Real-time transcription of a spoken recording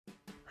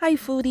Hi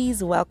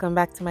foodies, welcome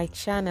back to my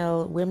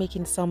channel. We're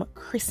making some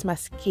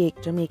Christmas cake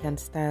Jamaican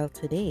style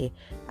today,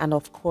 and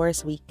of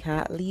course we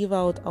can't leave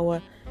out our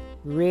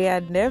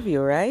red nephew,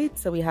 right?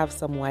 So we have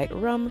some white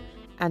rum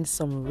and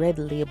some red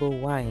label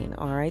wine.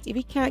 All right, if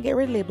you can't get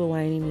red label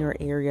wine in your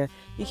area,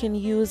 you can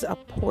use a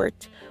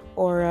port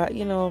or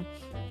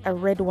a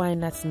red wine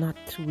that's not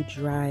too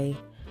dry,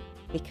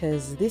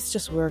 because this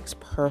just works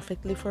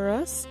perfectly for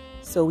us.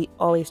 So we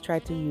always try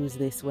to use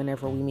this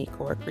whenever we make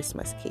our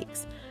Christmas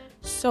cakes.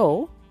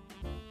 So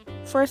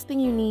first thing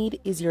you need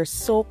is your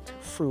soaked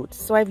fruit.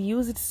 So I've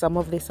used some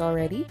of this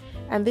already,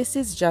 and this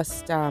is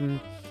just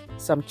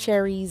some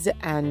cherries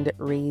and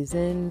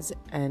raisins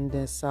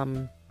and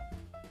some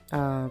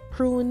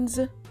prunes.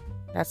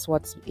 That's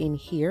what's in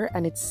here,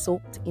 and it's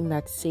soaked in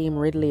that same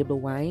red label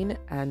wine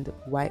and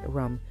white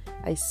rum.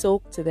 I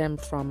soaked them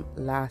from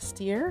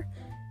last year,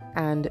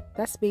 and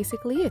that's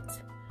basically it.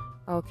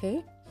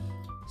 Okay,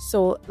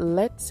 so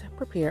let's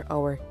prepare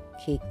our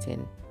cake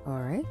tin. All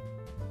right,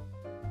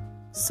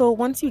 so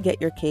once you get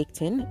your cake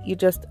tin, you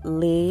just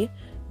lay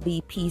the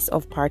piece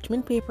of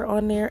parchment paper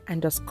on there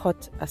and just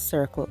cut a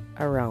circle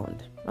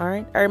around. All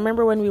right, I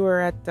remember when we were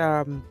at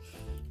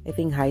I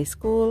think high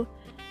school,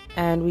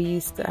 and we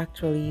used to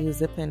actually use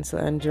the pencil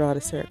and draw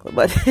the circle,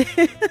 but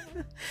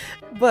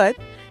but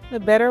the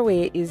better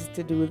way is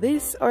to do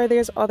this, or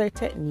there's other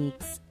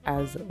techniques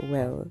as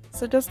well.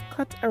 So just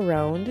cut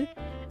around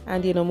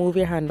and move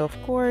your hand, of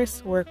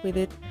course, work with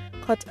it,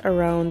 cut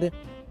around.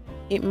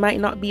 It might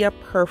not be a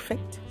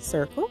perfect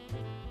circle,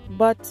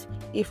 but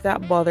if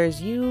that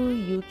bothers you,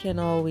 you can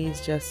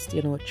always just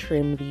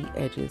trim the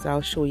edges.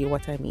 I'll show you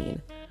what I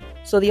mean.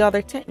 So the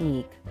other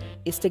technique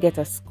is to get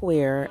a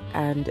square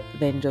and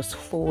then just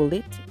fold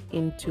it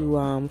into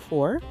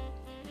four,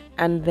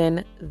 and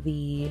then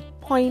the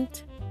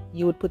point,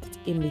 you would put it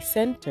in the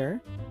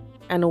center,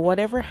 and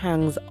whatever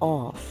hangs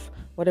off,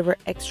 whatever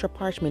extra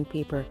parchment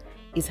paper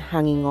is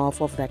hanging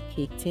off of that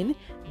cake tin,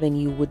 then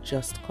you would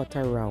just cut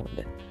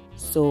around.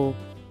 So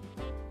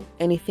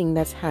anything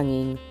that's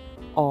hanging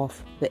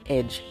off the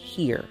edge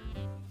here,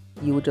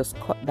 you would just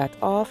cut that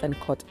off and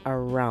cut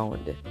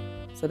around.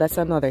 So that's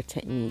another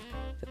technique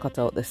to cut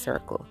out the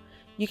circle.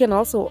 You can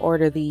also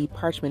order the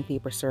parchment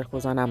paper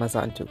circles on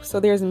Amazon too. So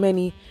there's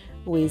many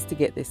ways to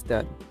get this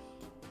done.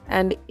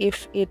 And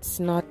if it's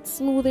not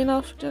smooth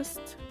enough,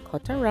 just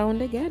cut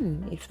around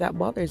again if that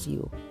bothers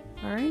you.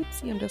 All right,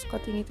 see, I'm just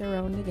cutting it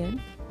around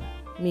again,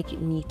 make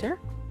it neater,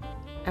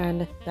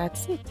 and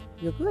that's it.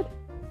 You're good.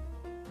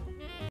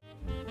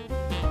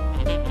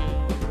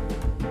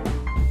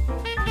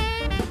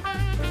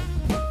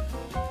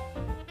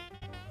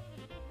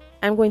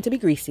 I'm going to be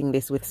greasing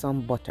this with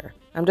some butter.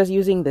 I'm just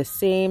using the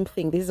same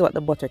thing. This is what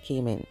the butter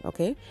came in,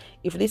 okay?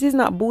 If this is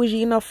not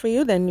bougie enough for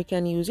you, then you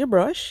can use your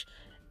brush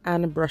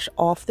and brush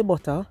off the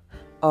butter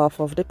off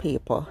of the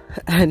paper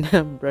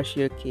and brush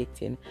your cake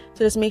tin.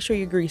 So just make sure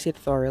you grease it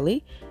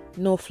thoroughly.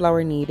 No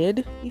flour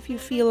needed. If you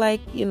feel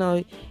like,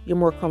 you're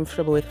more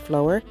comfortable with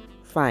flour,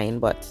 fine,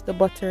 but the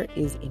butter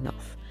is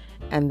enough.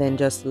 And then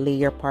just lay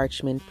your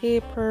parchment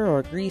paper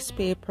or grease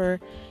paper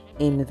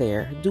in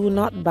there. Do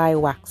not buy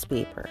wax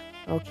paper.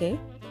 Okay,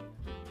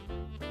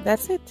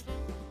 that's it.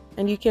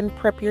 And you can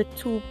prep your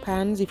two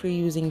pans if you're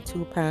using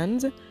two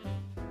pans.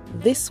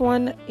 This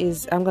one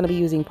is, I'm going to be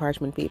using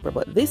parchment paper,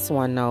 but this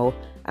one now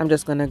I'm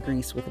just going to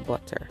grease with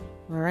butter.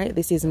 All right,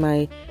 this is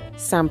my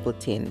sample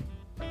tin.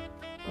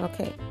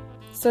 Okay,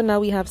 so now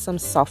we have some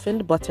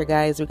softened butter,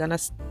 guys. We're going to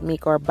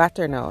make our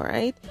batter now,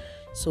 right?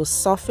 So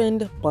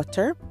softened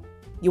butter,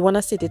 you want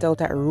to sit it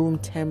out at room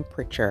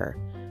temperature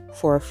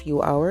for a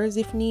few hours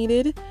if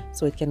needed,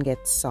 so it can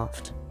get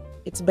soft.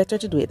 It's better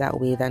to do it that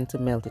way than to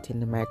melt it in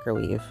the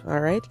microwave,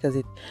 all right? Because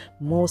it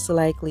most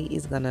likely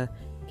is gonna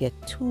get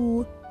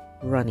too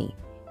runny.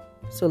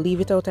 So leave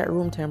it out at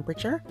room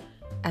temperature,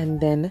 and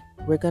then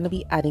we're gonna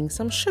be adding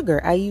some sugar.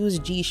 I use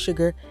G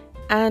sugar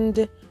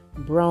and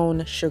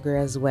brown sugar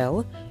as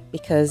well,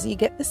 because you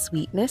get the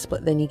sweetness,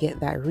 but then you get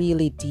that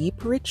really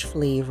deep, rich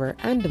flavor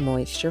and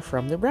moisture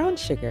from the brown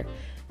sugar.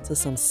 So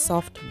some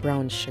soft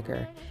brown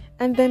sugar.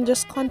 And then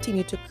just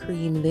continue to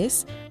cream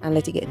this and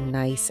let it get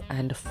nice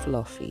and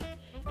fluffy.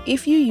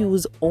 If you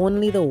use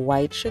only the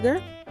white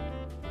sugar,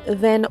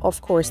 then of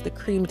course the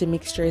creamed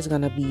mixture is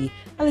going to be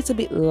a little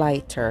bit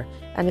lighter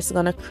and it's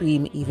going to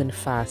cream even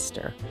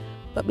faster.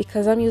 But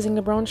because I'm using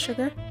the brown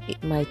sugar,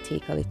 it might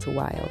take a little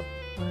while.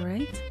 All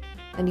right?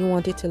 And you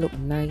want it to look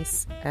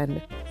nice and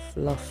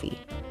fluffy.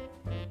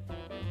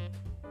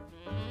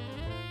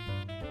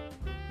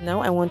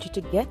 Now I want you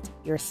to get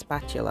your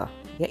spatula.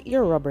 Get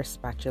your rubber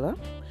spatula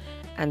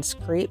and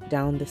scrape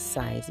down the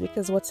sides,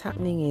 because what's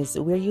happening is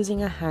we're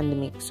using a hand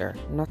mixer,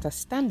 not a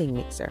standing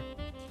mixer.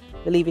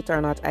 Believe it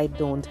or not, I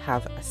don't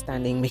have a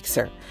standing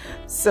mixer,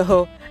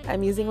 so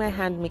I'm using my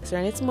hand mixer,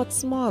 and it's much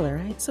smaller,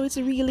 right? So it's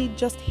really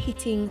just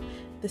hitting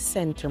the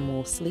center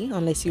mostly,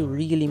 unless you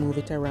really move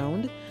it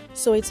around.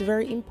 So it's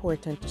very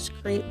important to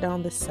scrape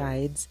down the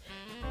sides,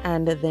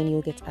 and then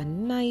you'll get a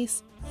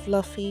nice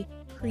fluffy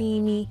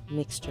creamy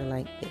mixture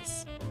like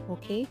this.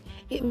 Okay,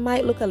 it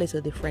might look a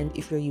little different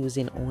if you're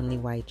using only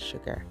white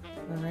sugar.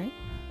 All right,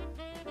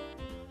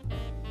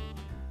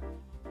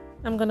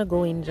 I'm gonna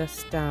go in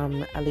just a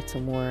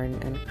little more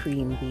and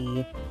cream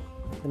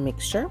the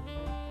mixture,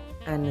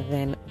 and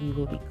then we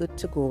will be good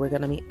to go. We're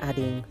gonna be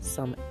adding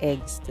some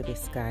eggs to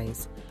this,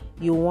 guys.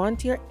 You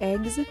want your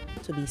eggs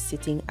to be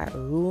sitting at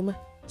room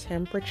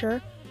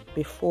temperature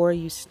before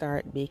you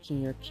start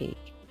baking your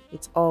cake.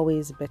 It's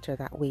always better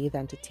that way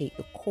than to take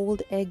the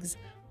cold eggs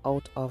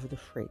out of the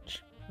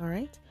fridge. All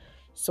right,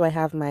 so I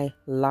have my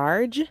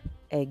large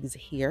eggs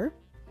here,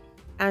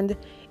 and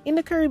in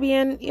the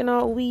Caribbean, you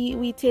know,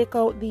 we take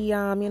out the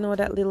you know,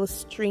 that little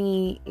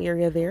stringy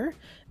area there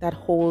that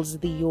holds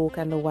the yolk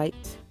and the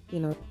white, you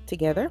know,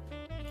 together.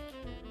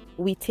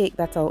 We take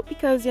that out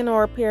because, you know,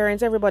 our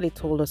parents, everybody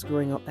told us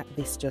growing up that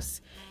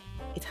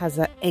it has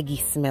an eggy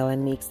smell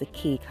and makes the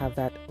cake have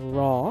that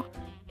raw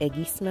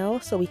eggy smell.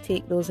 So we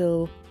take those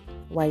little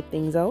white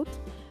things out,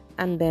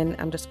 and then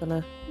I'm just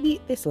gonna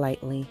beat this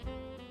lightly.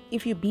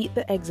 If you beat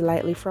the eggs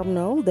lightly from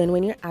now, then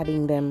when you're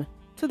adding them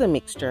to the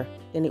mixture,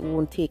 then it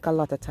won't take a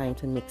lot of time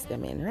to mix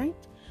them in, right?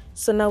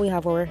 So now we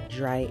have our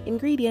dry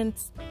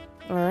ingredients.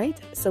 All right,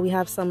 so we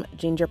have some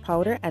ginger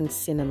powder and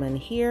cinnamon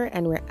here,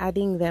 and we're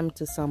adding them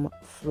to some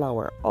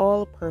flour,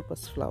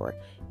 all-purpose flour.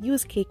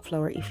 Use cake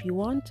flour if you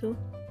want to.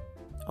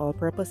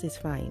 All-purpose is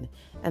fine.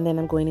 And then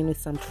I'm going in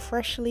with some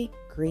freshly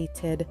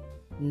grated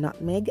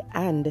nutmeg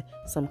and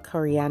some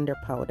coriander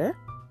powder.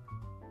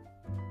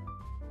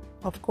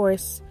 Of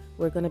course,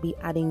 we're going to be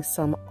adding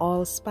some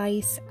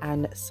allspice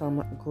and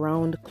some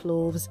ground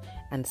cloves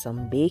and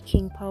some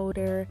baking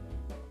powder.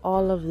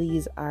 All of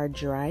these are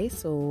dry,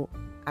 so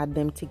add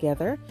them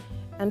together,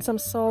 and some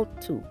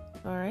salt too.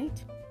 All right,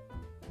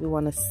 we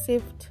want to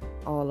sift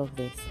all of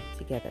this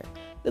together.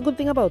 The good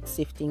thing about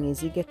sifting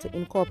is you get to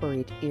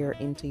incorporate air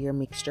into your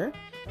mixture,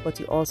 but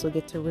you also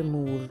get to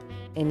remove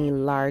any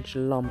large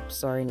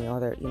lumps or any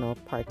other, you know,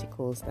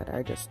 particles that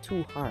are just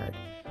too hard,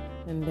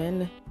 and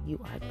then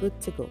you are good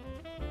to go.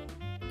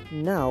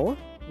 Now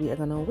we are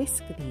gonna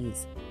whisk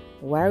these.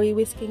 Why are we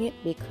whisking it?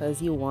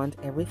 Because you want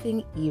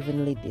everything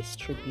evenly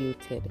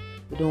distributed.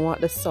 You don't want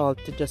the salt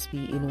to just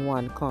be in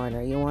one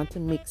corner. You want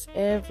to mix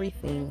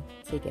everything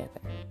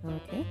together.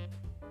 Okay?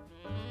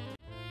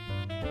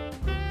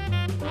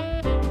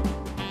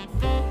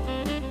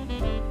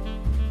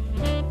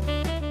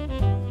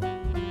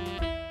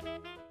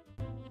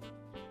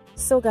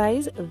 So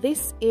guys,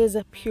 this is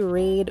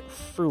pureed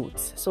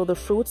fruits. So the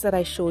fruits that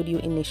I showed you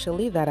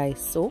initially that I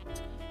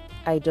soaked,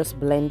 I just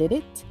blended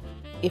it.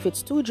 If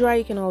it's too dry,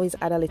 you can always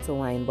add a little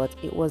wine, but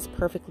it was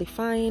perfectly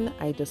fine.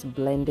 I just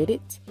blended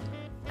it,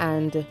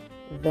 and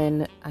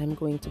then I'm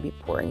going to be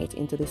pouring it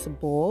into this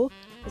bowl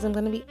because I'm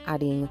going to be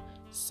adding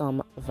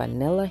some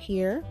vanilla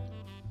here,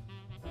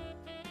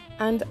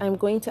 and I'm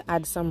going to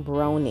add some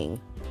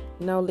browning.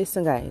 Now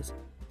listen guys,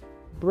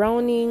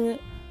 browning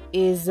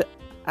is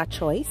a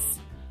choice.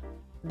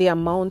 The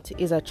amount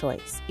is a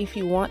choice. If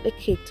you want the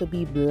cake to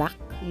be black,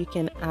 you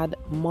can add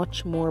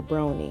much more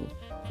browning.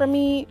 For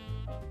me,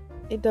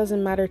 it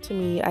doesn't matter to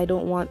me. I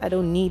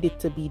don't need it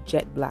to be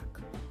jet black.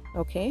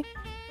 Okay?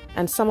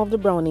 And some of the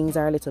brownings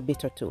are a little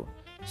bitter too.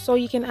 So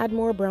you can add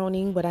more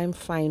browning, but I'm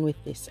fine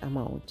with this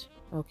amount.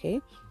 Okay?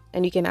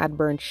 And you can add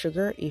burnt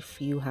sugar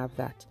if you have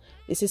that.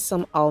 This is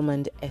some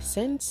almond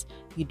essence.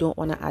 You don't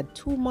want to add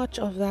too much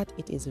of that.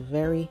 It is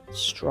very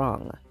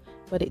strong,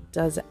 but it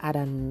does add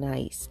a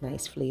nice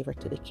flavor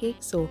to the cake.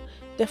 So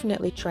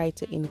definitely try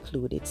to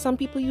include it. Some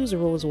people use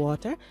rose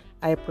water.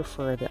 I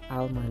prefer the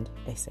almond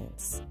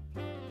essence.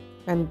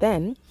 And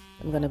then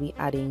I'm going to be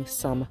adding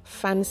some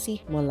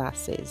fancy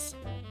molasses.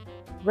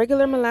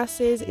 Regular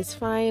molasses is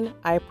fine.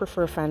 I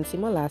prefer fancy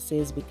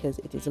molasses because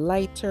it is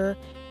lighter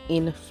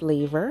in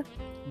flavor,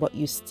 but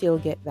you still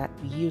get that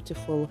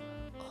beautiful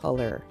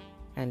color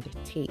and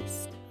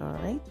taste. All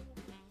right.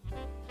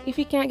 If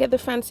you can't get the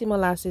fancy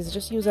molasses,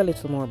 just use a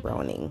little more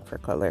browning for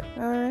color.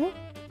 All right.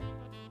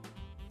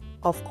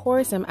 Of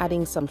course, I'm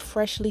adding some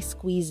freshly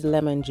squeezed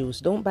lemon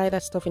juice. Don't buy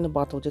that stuff in a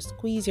bottle. Just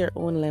squeeze your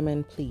own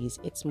lemon, please.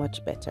 It's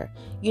much better.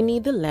 You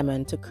need the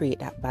lemon to create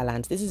that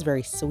balance. This is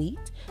very sweet,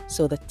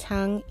 so the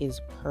tang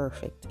is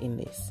perfect in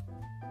this.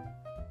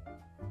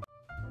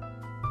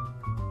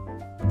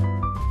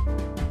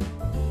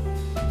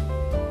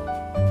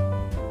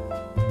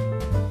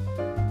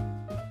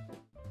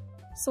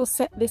 So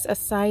set this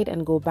aside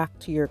and go back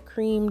to your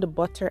creamed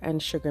butter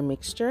and sugar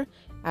mixture.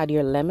 Add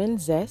your lemon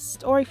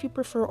zest, or if you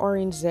prefer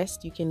orange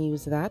zest, you can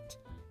use that.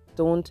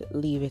 Don't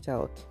leave it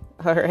out.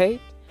 All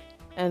right.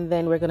 And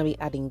then we're going to be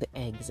adding the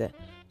eggs.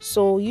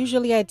 So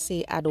usually I'd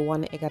say add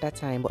 1 egg at a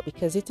time, but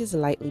because it is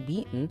lightly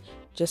beaten,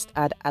 just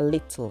add a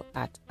little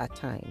at a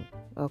time.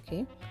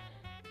 Okay.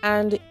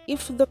 And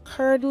if the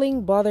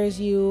curdling bothers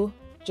you,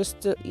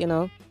 just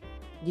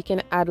you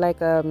can add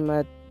like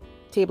a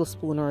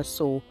tablespoon or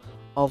so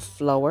of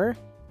flour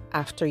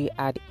after you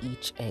add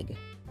each egg.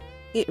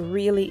 It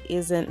really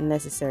isn't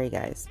necessary,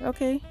 guys.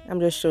 Okay, I'm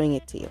just showing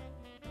it to you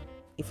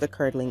if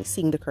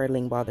seeing the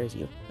curdling bothers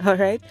you. All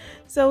right,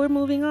 so we're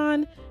moving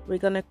on. We're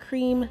gonna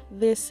cream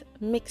this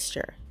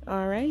mixture.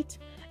 All right,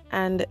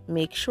 and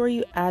make sure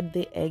you add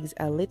the eggs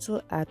a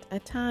little at a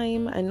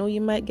time. I know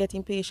you might get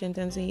impatient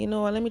and say, you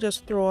know what, let me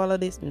just throw all of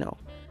this. No,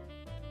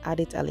 add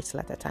it a little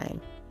at a time.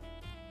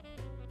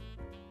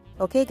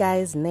 Okay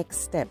guys,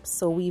 next step.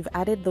 So we've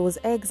added those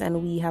eggs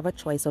and we have a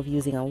choice of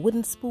using a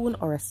wooden spoon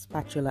or a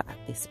spatula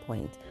at this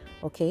point.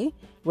 Okay,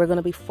 we're going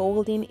to be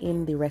folding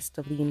in the rest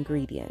of the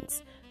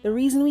ingredients. The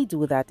reason we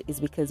do that is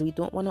because we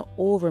don't want to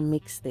over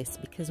mix this,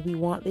 because we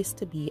want this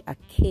to be a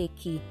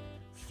cakey,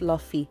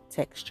 fluffy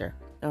texture.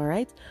 All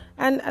right,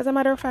 and as a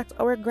matter of fact,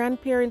 our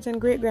grandparents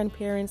and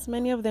great-grandparents,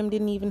 many of them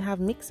didn't even have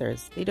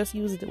mixers. They just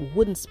used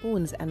wooden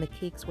spoons and the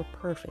cakes were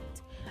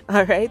perfect.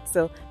 All right,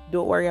 so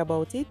don't worry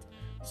about it.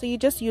 So you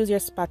just use your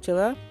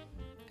spatula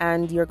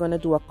and you're going to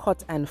do a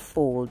cut and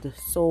fold.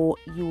 So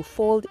you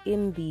fold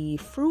in the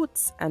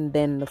fruits and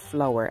then the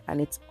flour, and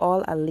it's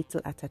all a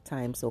little at a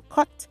time. So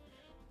cut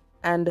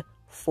and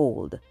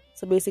fold.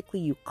 So basically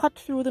you cut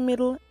through the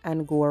middle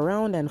and go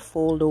around and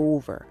fold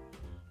over.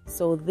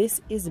 So this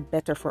is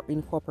better for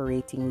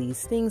incorporating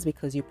these things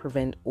because you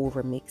prevent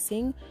over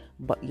mixing,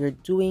 but you're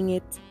doing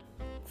it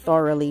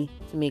thoroughly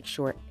to make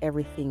sure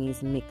everything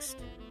is mixed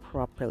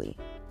properly.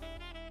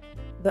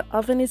 The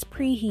oven is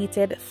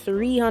preheated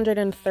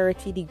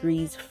 330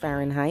 degrees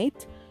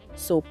Fahrenheit.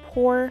 So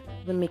pour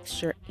the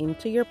mixture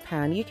into your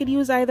pan. You could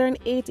use either an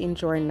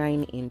 8-inch or a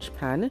 9-inch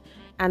pan.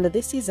 And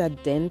this is a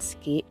dense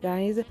cake,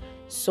 guys.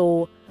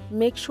 So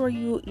make sure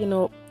you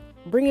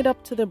bring it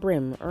up to the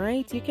brim, all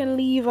right? You can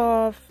leave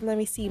off, let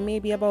me see,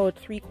 maybe about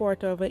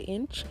 3/4 of an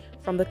inch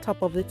from the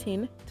top of the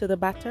tin to the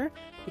batter,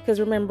 because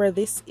remember,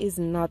 this is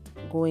not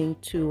going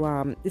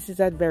to, this is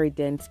a very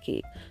dense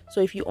cake. So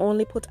if you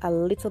only put a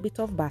little bit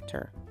of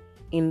batter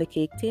in the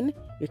cake tin,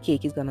 your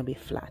cake is gonna be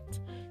flat.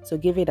 So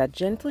give it a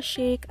gentle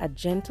shake, a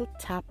gentle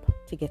tap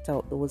to get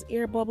out those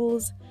air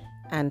bubbles,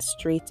 and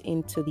straight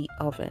into the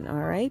oven,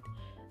 all right?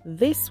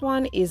 This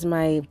one is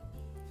my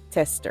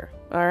tester,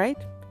 all right?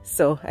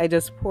 So I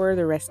just pour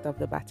the rest of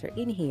the batter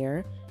in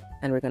here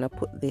and we're gonna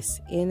put this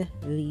in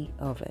the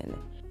oven.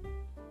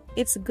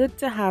 It's good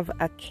to have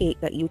a cake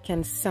that you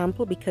can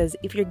sample, because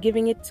if you're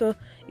giving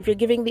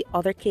the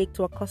other cake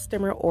to a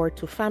customer or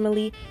to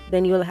family,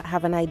 then you'll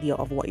have an idea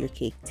of what your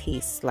cake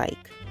tastes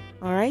like.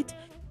 All right.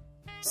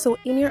 So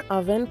in your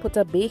oven, put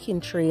a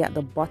baking tray at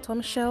the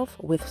bottom shelf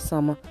with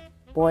some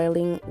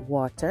boiling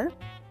water.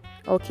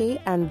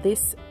 Okay, and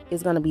this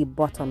is going to be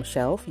bottom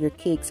shelf. Your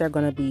cakes are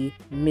going to be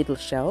middle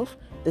shelf.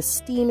 The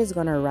steam is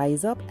going to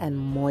rise up and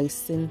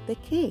moisten the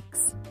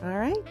cakes. All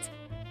right,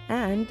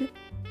 and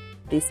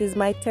this is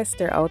my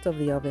tester out of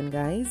the oven,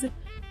 guys.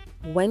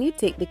 When you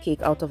take the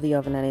cake out of the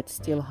oven and it's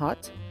still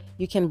hot,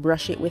 you can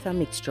brush it with a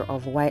mixture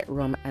of white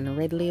rum and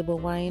red label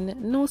wine.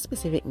 No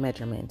specific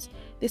measurements.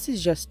 This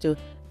is just to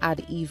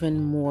add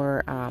even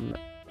more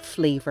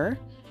flavor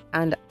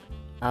and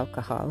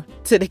alcohol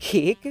to the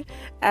cake,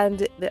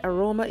 and the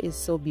aroma is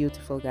so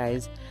beautiful,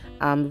 guys.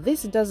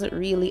 This doesn't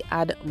really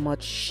add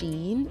much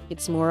sheen.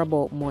 It's more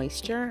about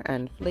moisture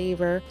and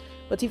flavor.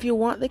 But if you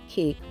want the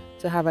cake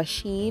to have a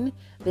sheen,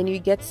 then you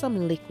get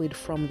some liquid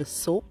from the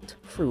soaked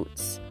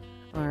fruits.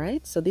 All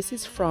right, so this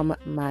is from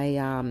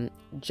my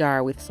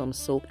jar with some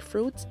soaked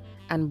fruits,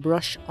 and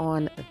brush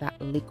on that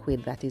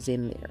liquid that is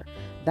in there.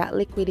 That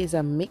liquid is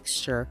a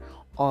mixture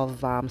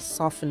of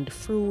softened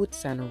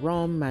fruits and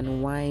rum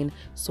and wine,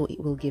 so it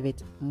will give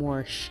it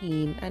more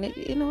sheen, and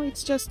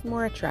it's just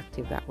more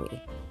attractive that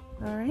way.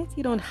 All right,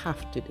 you don't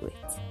have to do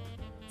it.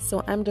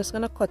 So I'm just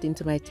gonna cut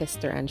into my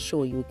tester and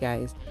show you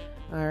guys.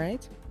 All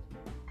right,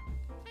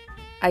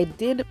 I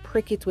did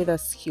prick it with a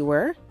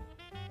skewer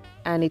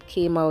and it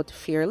came out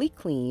fairly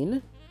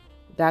clean.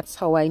 That's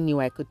how I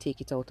knew I could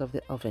take it out of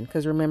the oven,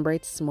 because remember,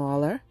 it's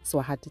smaller, so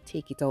I had to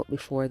take it out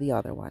before the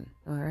other one.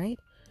 All right,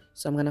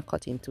 so I'm gonna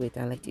cut into it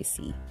and let you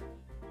see.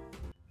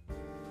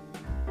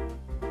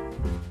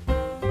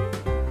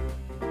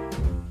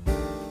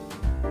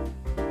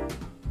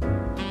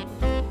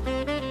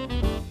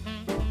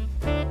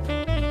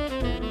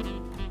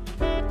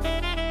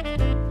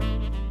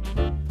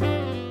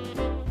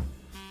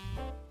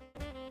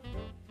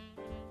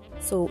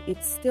 So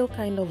it's still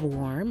kind of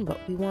warm, but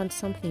we want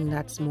something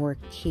that's more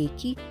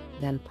cakey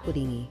than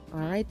puddingy.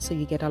 All right, so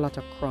you get a lot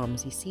of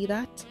crumbs. You see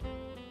that?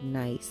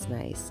 Nice,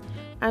 nice.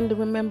 And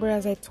remember,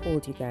 as I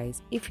told you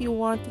guys, if you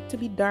want it to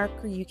be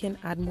darker, you can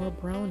add more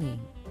browning.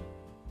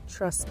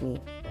 Trust me,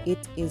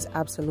 it is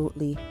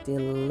absolutely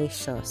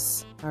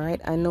delicious. All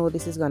right, I know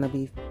this is gonna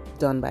be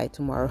done by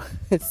tomorrow.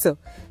 So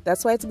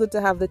that's why it's good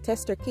to have the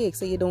tester cake,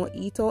 so you don't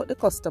eat out the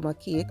customer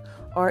cake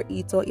or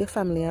eat out your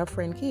family or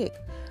friend cake.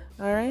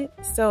 All right,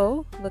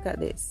 so look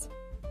at this.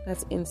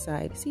 That's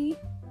inside. See,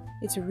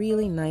 it's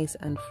really nice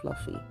and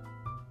fluffy.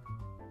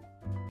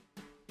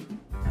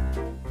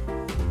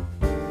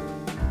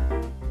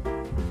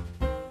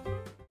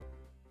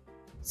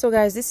 So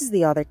guys, this is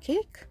the other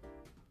cake.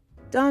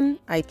 Done.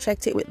 I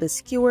checked it with the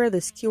skewer.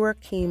 The skewer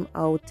came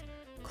out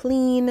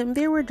clean.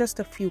 There were just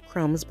a few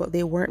crumbs, but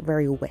they weren't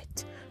very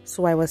wet.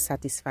 So I was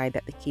satisfied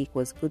that the cake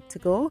was good to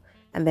go.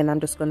 And then I'm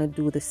just going to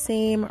do the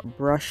same,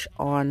 brush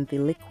on the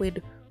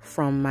liquid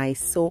from my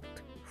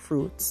soaked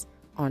fruits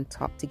on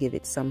top to give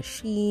it some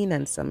sheen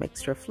and some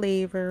extra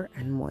flavor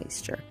and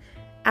moisture.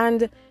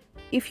 And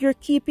if you're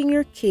keeping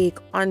your cake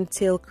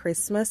until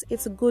Christmas,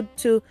 it's good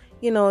to,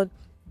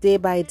 day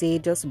by day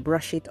just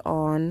brush it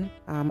on,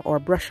 or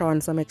brush on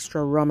some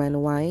extra rum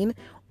and wine.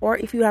 Or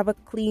if you have a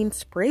clean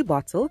spray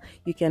bottle,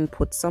 you can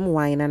put some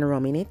wine and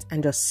rum in it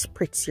and just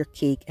spritz your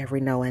cake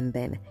every now and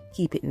then.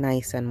 Keep it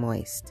nice and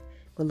moist.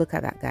 But look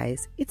at that,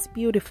 guys. It's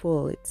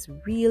beautiful. It's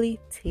really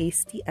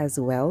tasty as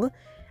well.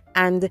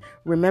 And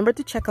remember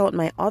to check out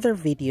my other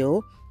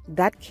video.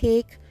 That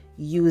cake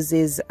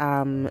uses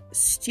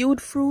stewed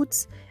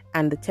fruits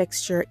and the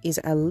texture is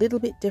a little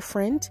bit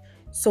different.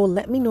 So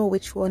let me know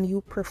which one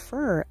you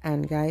prefer.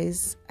 And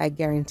guys, I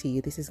guarantee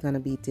you this is going to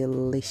be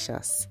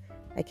delicious.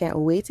 I can't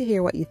wait to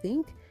hear what you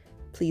think.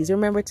 Please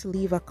remember to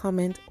leave a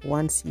comment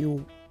once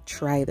you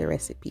try the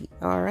recipe.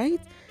 All right.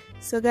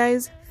 So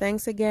guys,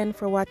 thanks again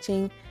for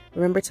watching.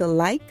 Remember to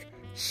like,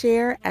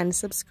 share, and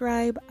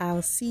subscribe.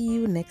 I'll see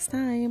you next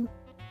time.